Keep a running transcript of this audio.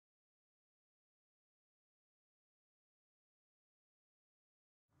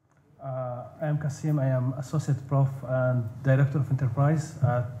I am Kassem. I am Associate Prof and Director of Enterprise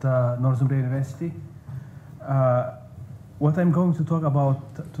at Northumbria University. What I'm going to talk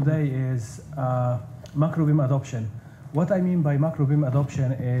about today is macro BIM adoption. What I mean by macro BIM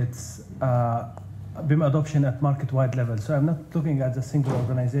adoption, it's BIM adoption at market-wide level. So I'm not looking at the single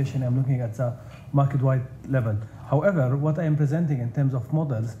organization, I'm looking at the market-wide level. However, what I am presenting in terms of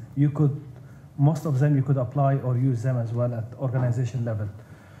models, most of them you could apply or use them as well at organization level.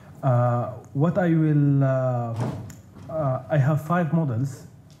 What I will, I have 5 models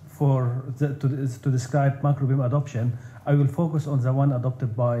to describe macro BIM adoption. I will focus on the one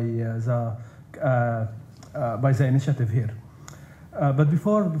adopted by the initiative here. But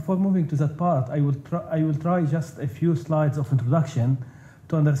before moving to that part, I will try just a few slides of introduction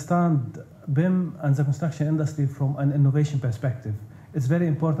to understand BIM and the construction industry from an innovation perspective. It's very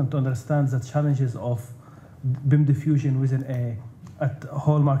important to understand the challenges of BIM diffusion at a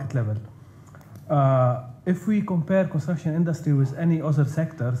whole market level. If we compare construction industry with any other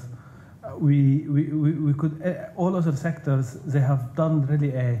sectors, we could, all other sectors, they have done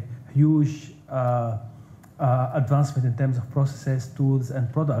really a huge advancement in terms of processes, tools,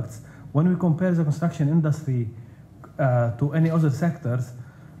 and products. When we compare the construction industry to any other sectors,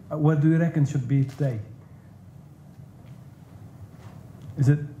 what do you reckon should be today? Is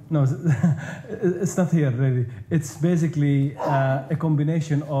it? No, it's not here really. It's basically a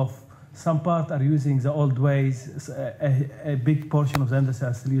combination of some part are using the old ways, a big portion of the industry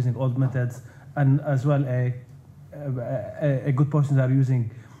are still using old methods, and as well a good portion are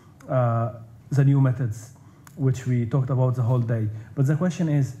using the new methods, which we talked about the whole day. But the question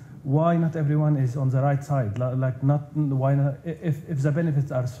is, why not everyone is on the right side? Why not, if the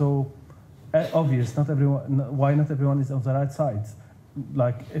benefits are so obvious, why not everyone is on the right side?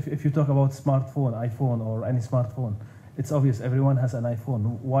 Like if you talk about smartphone, iPhone, or any smartphone, it's obvious everyone has an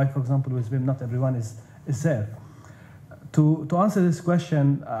iPhone. Why, for example, with BIM, not everyone is there? To answer this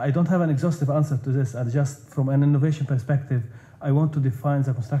question, I don't have an exhaustive answer to this. Just from an innovation perspective, I want to define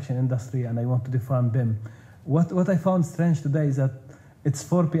the construction industry and I want to define BIM. What I found strange today is that it's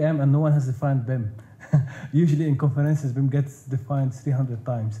 4 p.m. and no one has defined BIM. Usually in conferences, BIM gets defined 300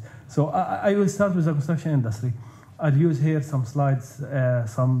 times. So I will start with the construction industry. I'll use here some slides,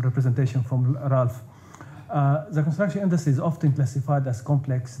 some representation from Ralph. The construction industry is often classified as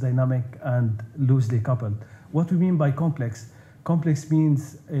complex, dynamic, and loosely coupled. What we mean by complex? Complex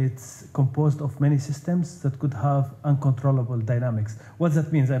means it's composed of many systems that could have uncontrollable dynamics. What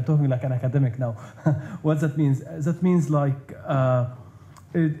that means? I'm talking like an academic now. What that means? That means like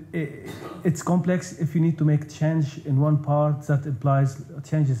it's complex if you need to make change in one part that implies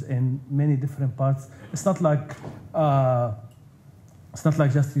changes in many different parts. It's not like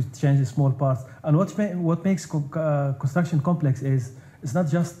just you change the small parts. And what makes construction complex is it's not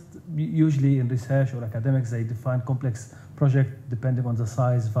just usually in research or academics they define complex project depending on the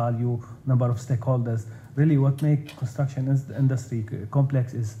size, value, number of stakeholders. Really, what makes construction industry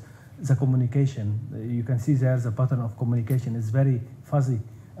complex is the communication. You can see there the pattern of communication is very fuzzy,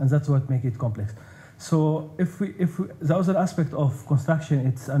 and that's what makes it complex. So if the other aspect of construction,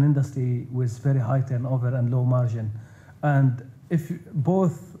 it's an industry with very high turnover and low margin. And if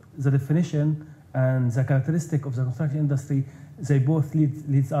both the definition and the characteristic of the construction industry, they both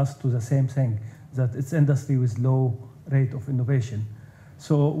leads us to the same thing, that it's industry with low rate of innovation.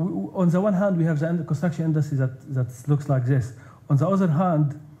 So on the one hand, we have the construction industry that looks like this. On the other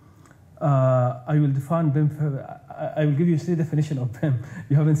hand, I will define BIM. I will give you 3 definitions of BIM.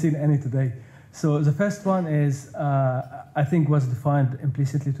 You haven't seen any today. So the first one is, I think was defined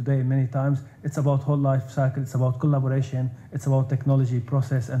implicitly today many times. It's about whole life cycle. It's about collaboration. It's about technology,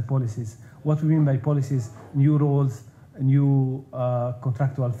 process, and policies. What we mean by policies, new roles, new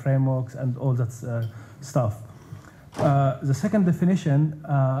contractual frameworks, and all that stuff. The second definition,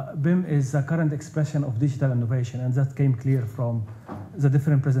 BIM is the current expression of digital innovation, and that came clear from the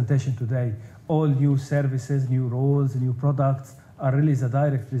different presentation today. All new services, new roles, new products are really the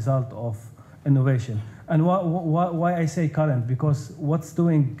direct result of innovation. And why I say current? Because what's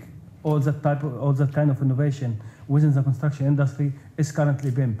doing all that kind of innovation within the construction industry is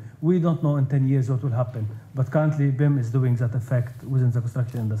currently BIM. We don't know in 10 years what will happen, but currently BIM is doing that effect within the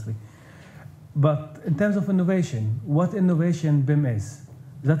construction industry. But in terms of innovation, what innovation BIM is?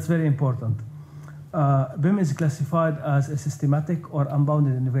 That's very important. BIM is classified as a systematic or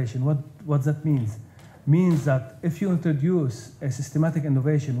unbounded innovation. What that means? Means that if you introduce a systematic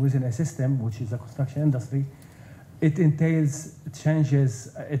innovation within a system, which is the construction industry, it entails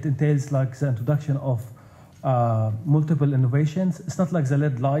changes, it entails like the introduction of multiple innovations. It's not like the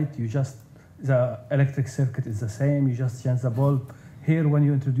LED light, the electric circuit is the same, you just change the bulb. Here, when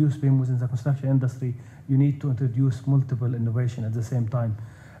you introduce BIM within the construction industry, you need to introduce multiple innovation at the same time.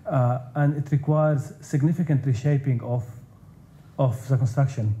 And it requires significant reshaping of the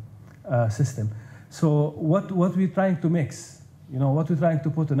construction system. So what we're trying to mix, what we're trying to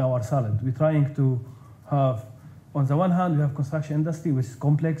put in our salad, we're trying to have, on the one hand, we have construction industry, which is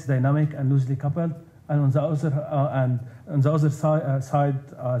complex, dynamic, and loosely coupled, and on the other side,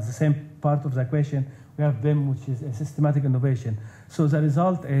 the same part of the equation, we have BIM, which is a systematic innovation. So the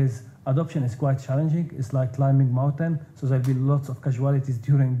result is adoption is quite challenging. It's like climbing mountain. So there'll be lots of casualties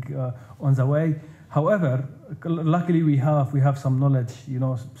during on the way. However, luckily we have some knowledge,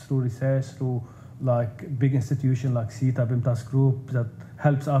 through research, through like big institutions like CETA, BIM Task Group, that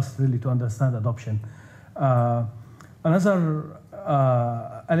helps us really to understand adoption. Another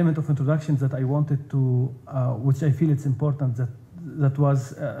element of introduction that I wanted to, which I feel it's important, that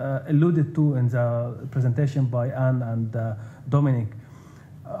was alluded to in the presentation by Anne and Dominic,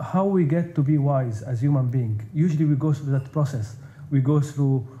 how we get to be wise as human beings. Usually we go through that process. We go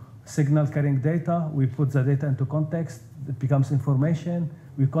through signal carrying data, we put the data into context, it becomes information,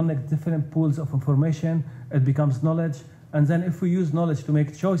 we connect different pools of information, it becomes knowledge, and then if we use knowledge to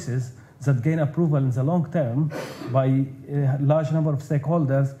make choices that gain approval in the long term by a large number of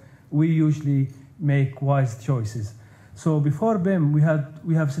stakeholders, we usually make wise choices. So before BIM, we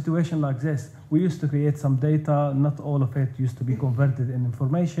have a situation like this. We used to create some data, not all of it used to be converted in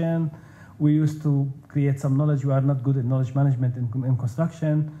information. We used to create some knowledge. We are not good at knowledge management in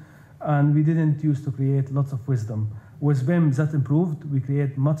construction. And we didn't used to create lots of wisdom. With BIM, that improved. We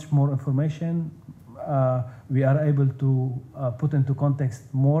create much more information. We are able to put into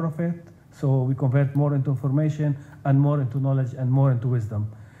context more of it. So we convert more into information and more into knowledge and more into wisdom.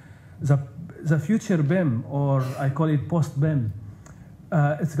 The future BIM, or I call it post-BIM,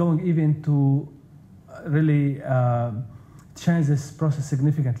 it's going even to really change this process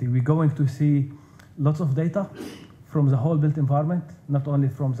significantly. We're going to see lots of data from the whole built environment, not only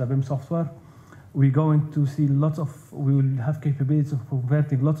from the BIM software. We're going to see we will have capabilities of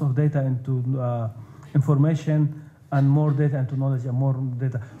converting lots of data into information, and more data into knowledge and more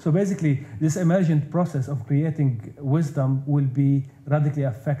data. So basically, this emergent process of creating wisdom will be radically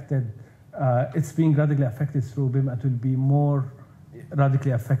affected. It's being radically affected through BIM, and will be more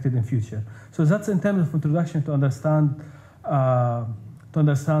radically affected in future. So that's in terms of introduction to understand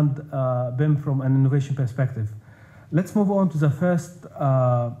BIM from an innovation perspective. Let's move on to the first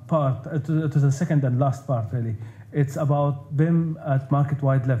part, to the second and last part, really. It's about BIM at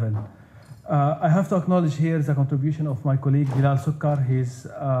market-wide level. I have to acknowledge here the contribution of my colleague Bilal Sukkar. He's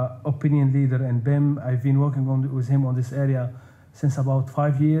opinion leader in BIM. I've been working with him on this area since about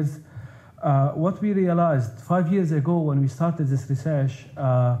 5 years. What we realized 5 years ago when we started this research,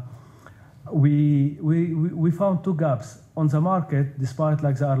 we found two gaps on the market. Despite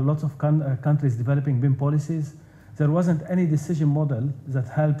there are lots of countries developing BIM policies, there wasn't any decision model that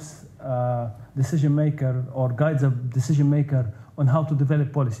helps decision maker or guides a decision maker on how to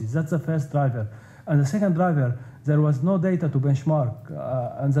develop policies. That's the first driver. And the second driver, there was no data to benchmark,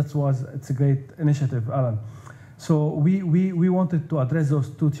 and it's a great initiative, Alan. So we wanted to address those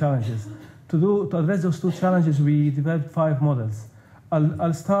two challenges. To address those two challenges, we developed 5 models.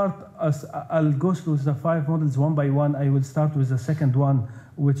 I'll go through the 5 models one by one. I will start with the second one,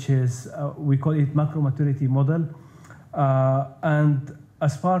 which is, we call it macro maturity model. And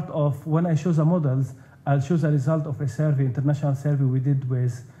as part of, when I show the models, I'll show the result of a survey, international survey we did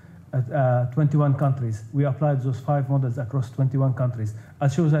with 21 countries. We applied those 5 models across 21 countries. I'll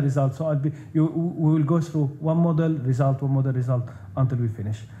show the result. So we will go through one model, result, until we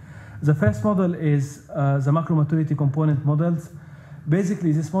finish. The first model is the macro maturity component models.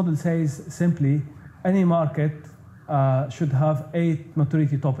 Basically, this model says simply, any market should have 8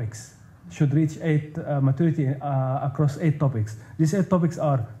 maturity topics, should reach 8 maturity across 8 topics. These 8 topics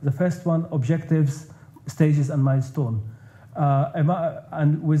are, the first one, objectives, stages, and milestone.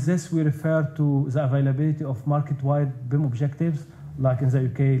 And with this, we refer to the availability of market-wide BIM objectives, like in the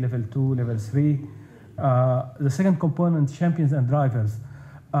UK, level 2, level 3. The second component, champions and drivers.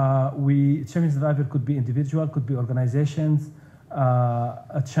 Champions and drivers could be individual, could be organizations,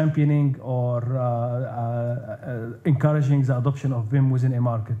 championing or encouraging the adoption of BIM within a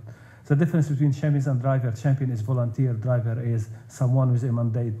market. The difference between champions and driver, champion is volunteer, driver is someone with a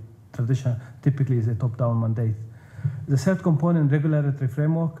mandate, typically is a top-down mandate. The third component, regulatory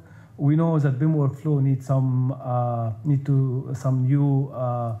framework. We know that BIM workflow needs some new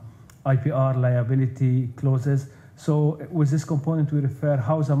IPR liability clauses. So with this component, we refer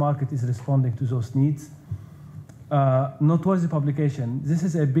how the market is responding to those needs. Noteworthy publication. This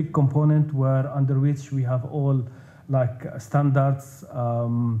is a big component under which we have all like standards,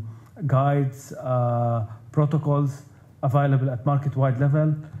 guides, protocols available at market-wide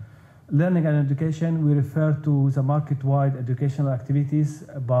level. Learning and education, we refer to the market-wide educational activities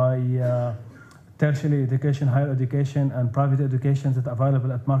by tertiary education, higher education, and private education that are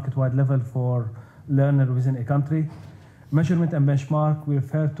available at market-wide level for learners within a country. Measurement and benchmark, we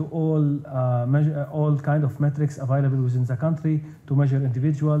refer to all kind of metrics available within the country to measure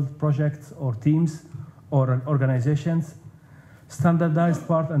individual projects or teams or organizations. Standardized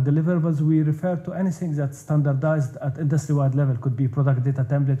part and deliverables, we refer to anything that's standardized at industry-wide level. Could be product data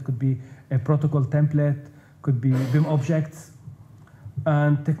template, could be a protocol template, could be BIM objects.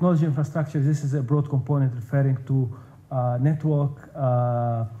 And technology infrastructure, this is a broad component referring to network,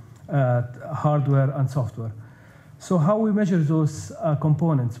 hardware, and software. So how we measure those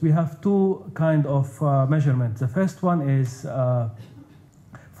components? We have two kind of measurements. The first one is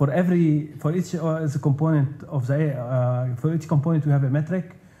for each component of for each component we have a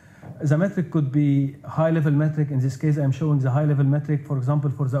metric. The metric could be high-level metric. In this case, I'm showing the high-level metric, for example,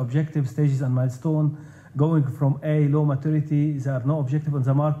 for the objective, stages, and milestone, going from A, low maturity, there are no objective on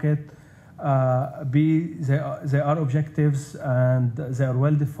the market. B, they are objectives and they are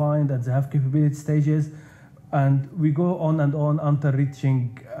well-defined and they have capability stages. And we go on and on until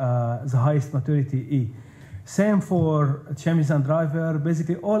reaching the highest maturity, E. Same for chemist and driver.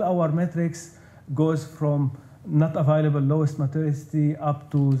 Basically, all our metrics goes from not available lowest maturity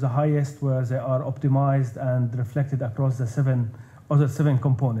up to the highest where they are optimized and reflected across the other seven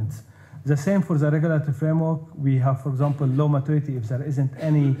components. The same for the regulatory framework. We have, for example, low maturity if there isn't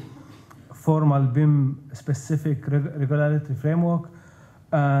any formal BIM specific regulatory framework.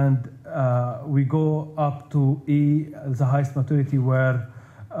 And we go up to E, the highest maturity, where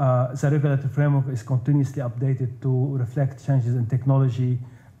the regulatory framework is continuously updated to reflect changes in technology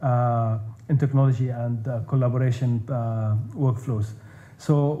and collaboration workflows.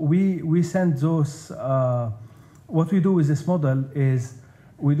 So we send those. What we do with this model is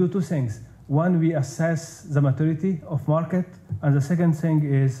we do two things. One, we assess the maturity of market, and the second thing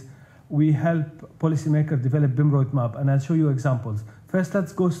is we help policymakers develop BIM roadmap, and I'll show you examples. First,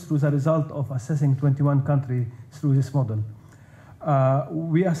 let's go through the result of assessing 21 countries through this model.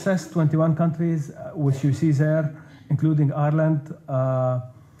 We assessed 21 countries, which you see there, including Ireland,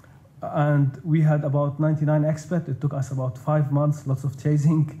 and we had about 99 experts. It took us about 5 months, lots of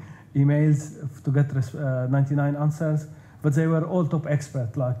chasing emails to get 99 answers, but they were all top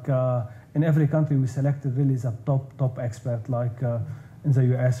experts. Like in every country, we selected really the top expert, like in the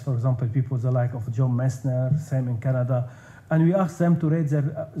US, for example, people the like of John Messner, same in Canada. And we asked them to rate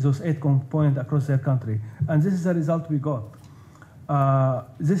those 8 components across their country. And this is the result we got.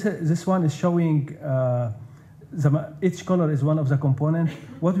 This one is showing each color is one of the components.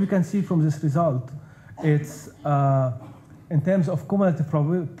 What we can see from this result, it's in terms of cumulative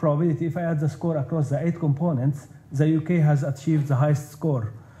probability, if I add the score across the 8 components, the UK has achieved the highest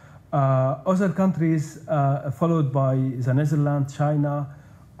score. Other countries, followed by the Netherlands, China,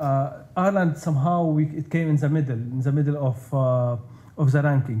 Ireland, somehow it came in the middle of the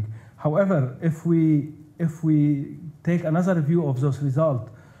ranking. However, if we take another view of those results,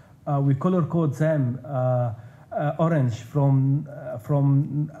 we color code them orange from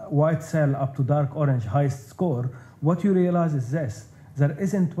white cell up to dark orange, highest score. What you realize is this: there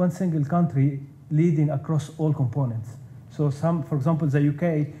isn't one single country leading across all components. So for example, the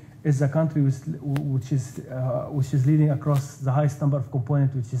UK is the country which is leading across the highest number of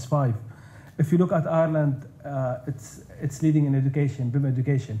components, which is 5. If you look at Ireland, it's leading in education, BIM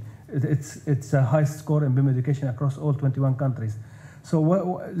education. It's the highest score in BIM education across all 21 countries.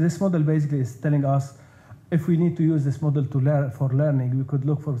 So this model basically is telling us if we need to use this model for learning, we could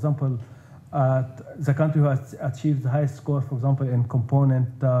look, for example, at the country who has achieved the highest score, for example, in component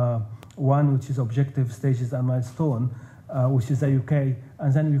 1, which is objective, stages, and milestone, which is the UK,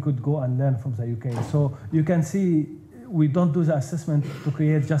 and then we could go and learn from the UK. So you can see we don't do the assessment to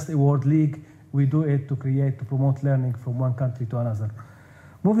create just a world league. We do it to promote learning from one country to another.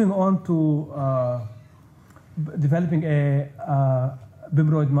 Moving on to developing a BIM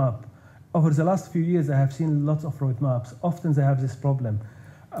roadmap. Over the last few years, I have seen lots of roadmaps. Often they have this problem.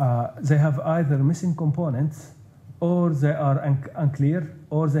 They have either missing components, or they are unclear,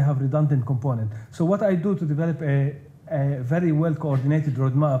 or they have redundant components. So what I do to develop a very well-coordinated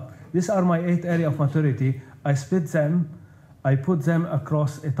roadmap, these are my 8 areas of maturity. I split them, I put them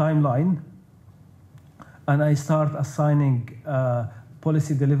across a timeline, and I start assigning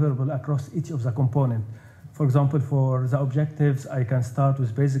policy deliverable across each of the components. For example, for the objectives, I can start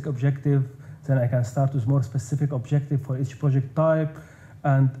with basic objective, then I can start with more specific objective for each project type,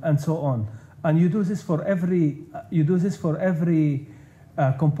 and so on. And you do this for every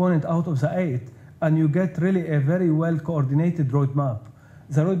component out of the 8, and you get really a very well coordinated roadmap.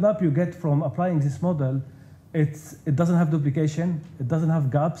 The roadmap you get from applying this model, it doesn't have duplication, it doesn't have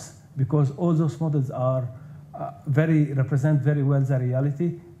gaps, because all those models are represent very well the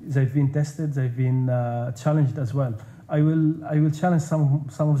reality. They've been tested, they've been challenged as well. I will challenge some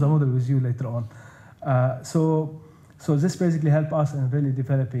of the model with you later on. So this basically helped us in really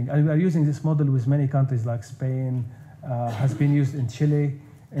developing, and we are using this model with many countries like Spain, has been used in Chile,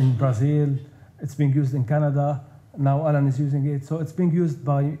 in Brazil, it's being used in Canada, now Alan is using it. So it's being used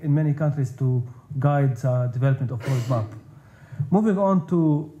in many countries to guide the development of roadmap. Moving on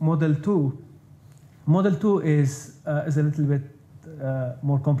to Model 2. Model 2 is a little bit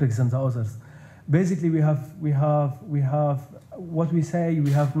more complex than the others. Basically, we have what we say,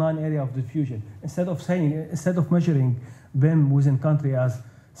 we have 9 areas of diffusion. Instead of measuring BIM within country as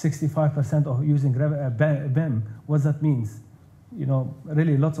 65% of using BIM, what that means?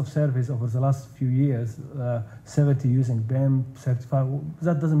 Really lots of surveys over the last few years, 70 using BIM, 35,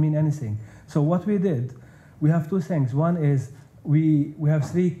 that doesn't mean anything. So what we did, we have 2 things. One is we have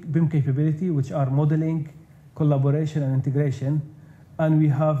 3 BIM capability, which are modeling, collaboration, and integration. And we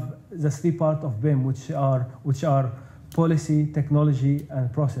have the 3 parts of BIM, which are policy, technology,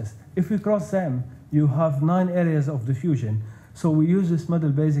 and process. If we cross them, you have 9 areas of diffusion. So we use this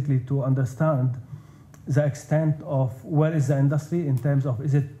model basically to understand the extent of where is the industry in terms of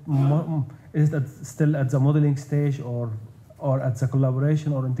is it still at the modeling stage or at the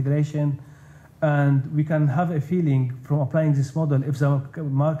collaboration or integration. And we can have a feeling from applying this model if the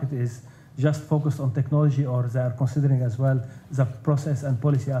market is just focused on technology or they are considering as well the process and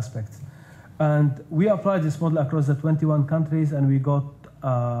policy aspects. And we applied this model across the 21 countries, and we got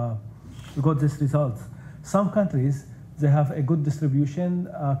this result. Some countries, they have a good distribution,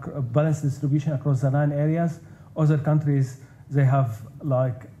 balanced distribution across the 9 areas. Other countries, they have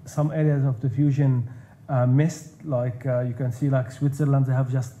like some areas of diffusion missed, like you can see like Switzerland, they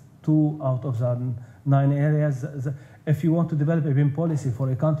have just 2 out of the 9 areas. If you want to develop a BIM policy for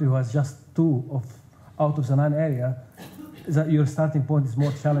a country who has just 2 out of the 9 areas, your starting point is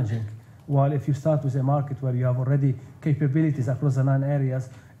more challenging. While if you start with a market where you have already capabilities across the 9 areas,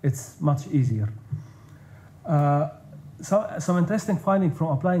 it's much easier. Some interesting finding from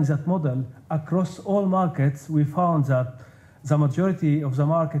applying that model across all markets, we found that the majority of the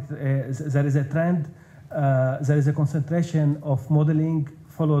market, there is a trend, there is a concentration of modeling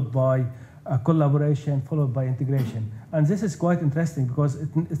followed by collaboration, followed by integration. And this is quite interesting because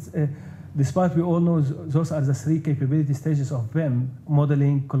despite we all know those are the 3 capability stages of BIM,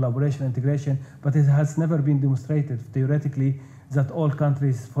 modeling, collaboration, integration, but it has never been demonstrated theoretically that all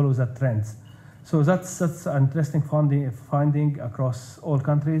countries follow that trend. So that's an interesting finding across all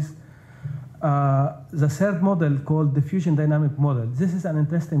countries. The third model called diffusion dynamic model. This is an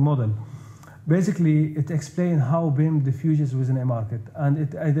interesting model. Basically, it explains how BIM diffuses within a market, and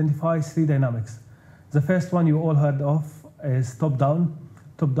it identifies 3 dynamics. The first one you all heard of is top-down.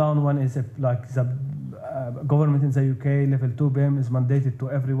 Top-down one is like the government in the UK, level 2 BIM is mandated to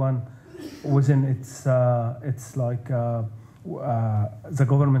everyone within its like the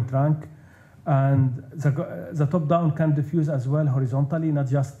government rank. And the top-down can diffuse as well horizontally, not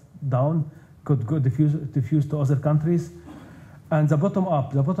just down, could go diffuse to other countries. And the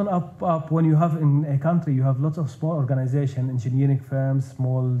bottom-up, when you have in a country, you have lots of small organizations, engineering firms,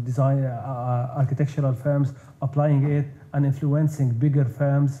 small design, architectural firms applying it and influencing bigger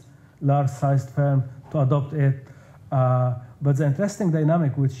firms, large-sized firms to adopt it. But the interesting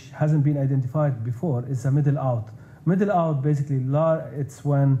dynamic, which hasn't been identified before, is the middle out. Middle out, basically, it's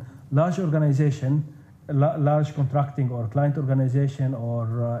when large organization, large contracting or client organization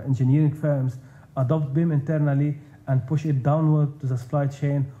or engineering firms adopt BIM internally and push it downward to the supply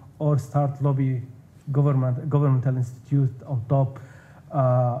chain or start lobby governmental institute on top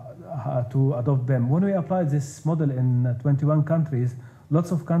to adopt BIM. When we applied this model in 21 countries,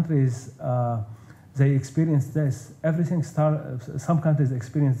 lots of countries, they experienced this. Some countries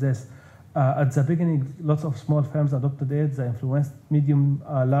experienced this. At the beginning, lots of small firms adopted it. They influenced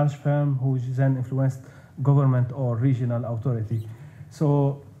large firm, who then influenced government or regional authority.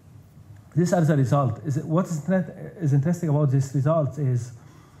 So these are the results. What is interesting about this result is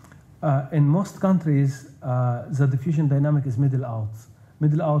in most countries, the diffusion dynamic is middle out.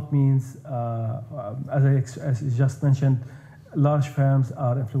 Middle out means, as I just mentioned, large firms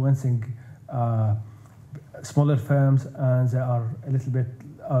are influencing smaller firms, and they are a little bit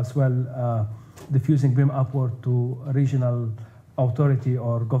as well diffusing BIM upward to a regional authority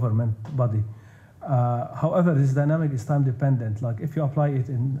or government body. However, this dynamic is time dependent. Like if you apply it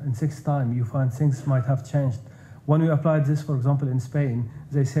in 6 time, you find things might have changed. When we applied this, for example, in Spain,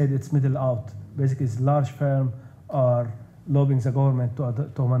 they said it's middle out. Basically, it's large firm are lobbying the government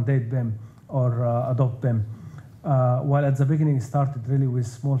to mandate BIM or adopt BIM. While at the beginning, it started really with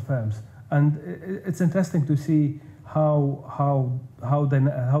small firms. And it's interesting to see how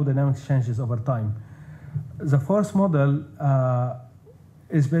dynamics changes over time. The fourth model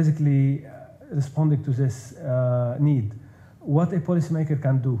is basically responding to this need. What a policymaker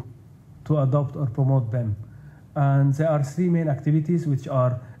can do to adopt or promote BIM. And there are 3 main activities, which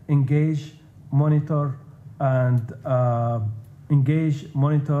are engage, monitor, and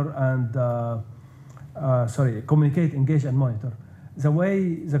communicate, engage, and monitor. The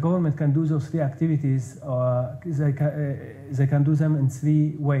way the government can do those 3 activities, they can do them in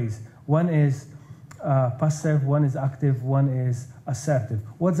 3 ways. One is passive, one is active, one is assertive.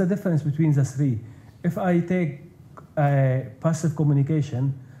 What's the difference between the 3? If I take passive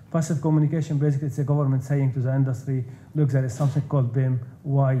communication basically it's the government saying to the industry, look, there is something called BIM,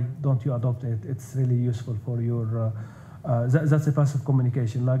 why don't you adopt it? It's really useful for your, that's a passive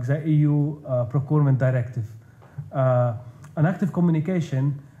communication, like the EU procurement directive. An active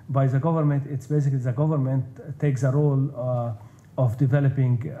communication by the government, it's basically the government takes a role of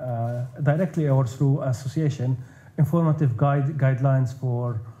developing directly or through association informative guidelines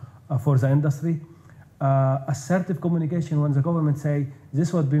for the industry. Assertive communication, when the government say, this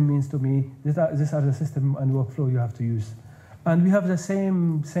is what BIM means to me, these are the system and workflow you have to use. And we have the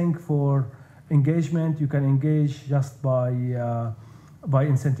same thing for engagement. You can engage just by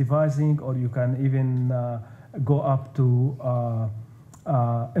incentivizing, or you can even go up to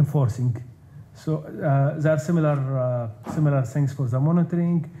enforcing. So there are similar things for the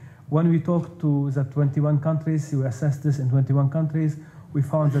monitoring. When we talk to the 21 countries, we assessed this in 21 countries, we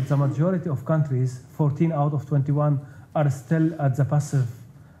found that the majority of countries, 14 out of 21, are still at the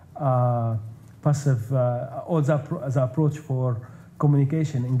or the approach for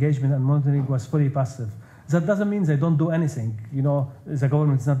communication, engagement, and monitoring was fully passive. That doesn't mean they don't do anything. You know, the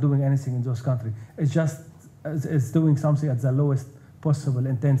government is not doing anything in those countries. It's just it's doing something at the lowest possible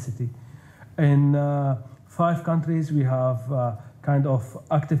intensity. In 5 countries, we have kind of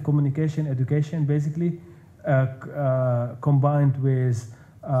active communication, education, basically, combined with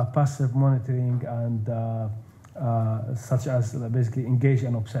passive monitoring and such as basically engage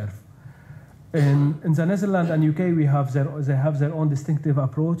and observe. In the Netherlands and UK, they have their own distinctive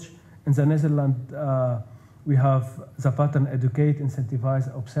approach. In the Netherlands, we have the pattern educate, incentivize,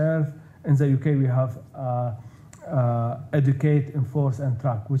 observe. In the UK, we have educate, enforce, and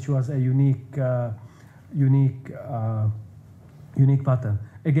track, which was a unique pattern.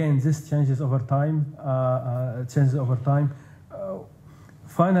 Again, this changes over time.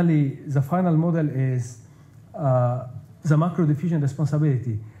 Finally, the final model is the macro diffusion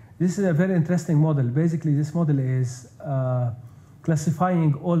responsibility. This is a very interesting model. Basically, this model is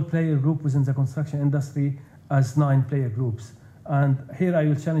classifying all player groups within the construction industry as 9 player groups. And here I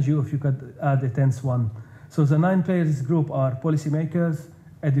will challenge you if you could add a 10th one. So the 9 players group are policymakers,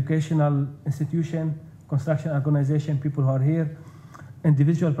 educational institution, construction organization, people who are here,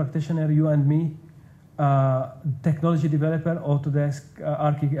 individual practitioner, you and me, technology developer, Autodesk,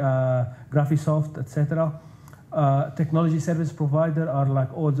 Graphisoft, etc. Technology service provider are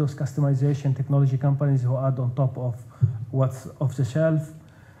like all those customization technology companies who add on top of what's off the shelf.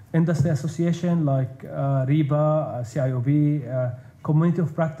 Industry association like RIBA, CIOB, community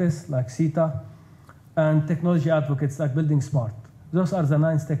of practice like CETA, and technology advocates like Building Smart. Those are the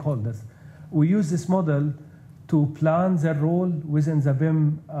 9 stakeholders. We use this model to plan their role within the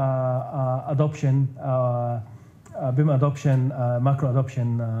BIM adoption, macro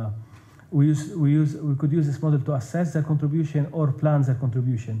adoption. We could use this model to assess their contribution or plan their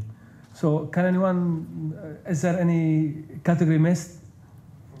contribution. So, can anyone? Is there any category missed?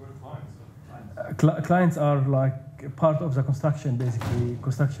 Clients are like part of the construction, basically.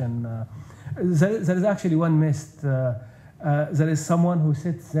 Construction. There is actually one missed. There is someone who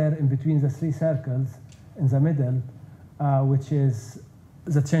sits there in between the 3 circles in the middle, which is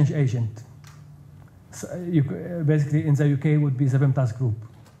the change agent. So basically, in the UK, would be the BIM task group.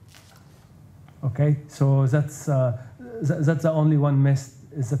 Okay, so that's the only one missed,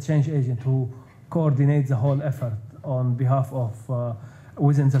 is the change agent who coordinates the whole effort on behalf of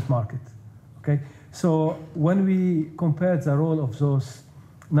within that market. Okay, so when we compare the role of those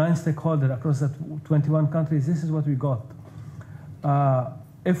 9 stakeholders across the 21 countries, this is what we got.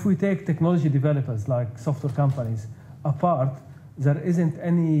 If we take technology developers like software companies apart, there isn't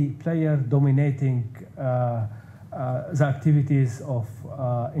any player dominating the activities of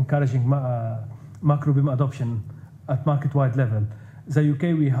encouraging macro BIM adoption at market-wide level. The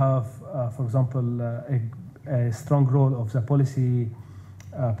UK, we have, for example, a strong role of the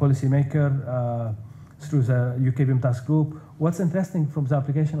policymaker through the UK BIM task group. What's interesting from the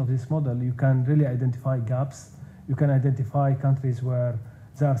application of this model, you can really identify gaps. You can identify countries where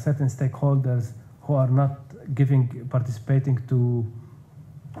there are certain stakeholders who are not participating to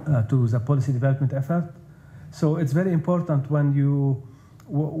the policy development effort. So it's very important when you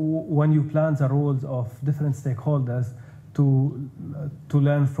plan the roles of different stakeholders to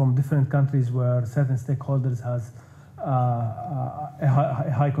learn from different countries where certain stakeholders has a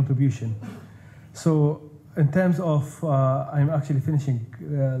high contribution. So in terms of, I'm actually finishing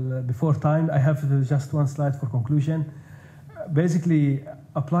before time. I have just one slide for conclusion. Basically,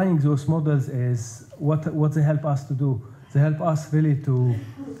 applying those models is what they help us to do. They help us really to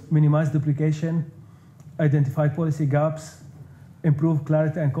minimize duplication, identify policy gaps, improve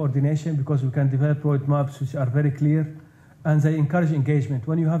clarity and coordination, because we can develop roadmaps which are very clear, and they encourage engagement.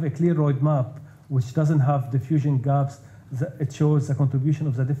 When you have a clear roadmap which doesn't have diffusion gaps, it shows the contribution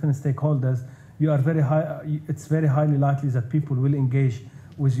of the different stakeholders. It's very highly likely that people will engage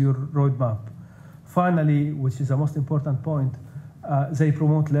with your roadmap. Finally, which is the most important point, they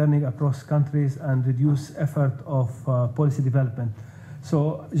promote learning across countries and reduce effort of policy development.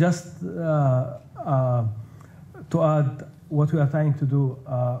 So just to add what we are trying to do,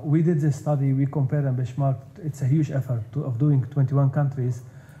 we did this study, we compared and benchmarked. It's a huge effort of doing 21 countries.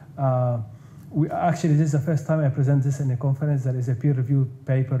 Actually, this is the first time I present this in a conference. There is a peer-reviewed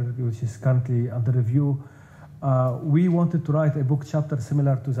paper which is currently under review. We wanted to write a book chapter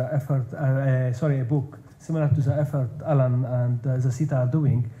similar to the effort, a book similar to the effort Alan and the CETA are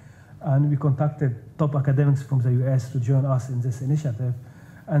doing. And we contacted top academics from the US to join us in this initiative.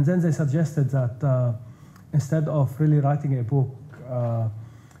 And then they suggested that instead of really writing a book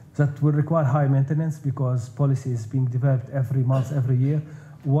that will require high maintenance because policy is being developed every month, every year,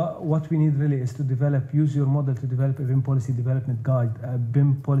 what we need really is to use your model to develop a BIM policy development guide,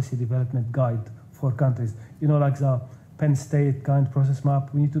 for countries. You know, like the Penn State kind process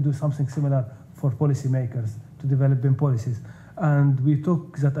map, we need to do something similar for policymakers to develop BIM policies. And we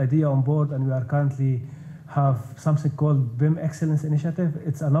took that idea on board, and we are currently have something called BIM Excellence Initiative.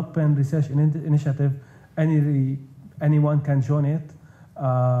 It's an open research initiative. Anyone can join it.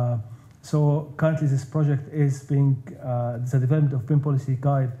 So currently this project is the development of BIM policy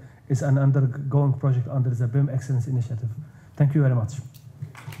guide is an undergoing project under the BIM Excellence Initiative. Thank you very much.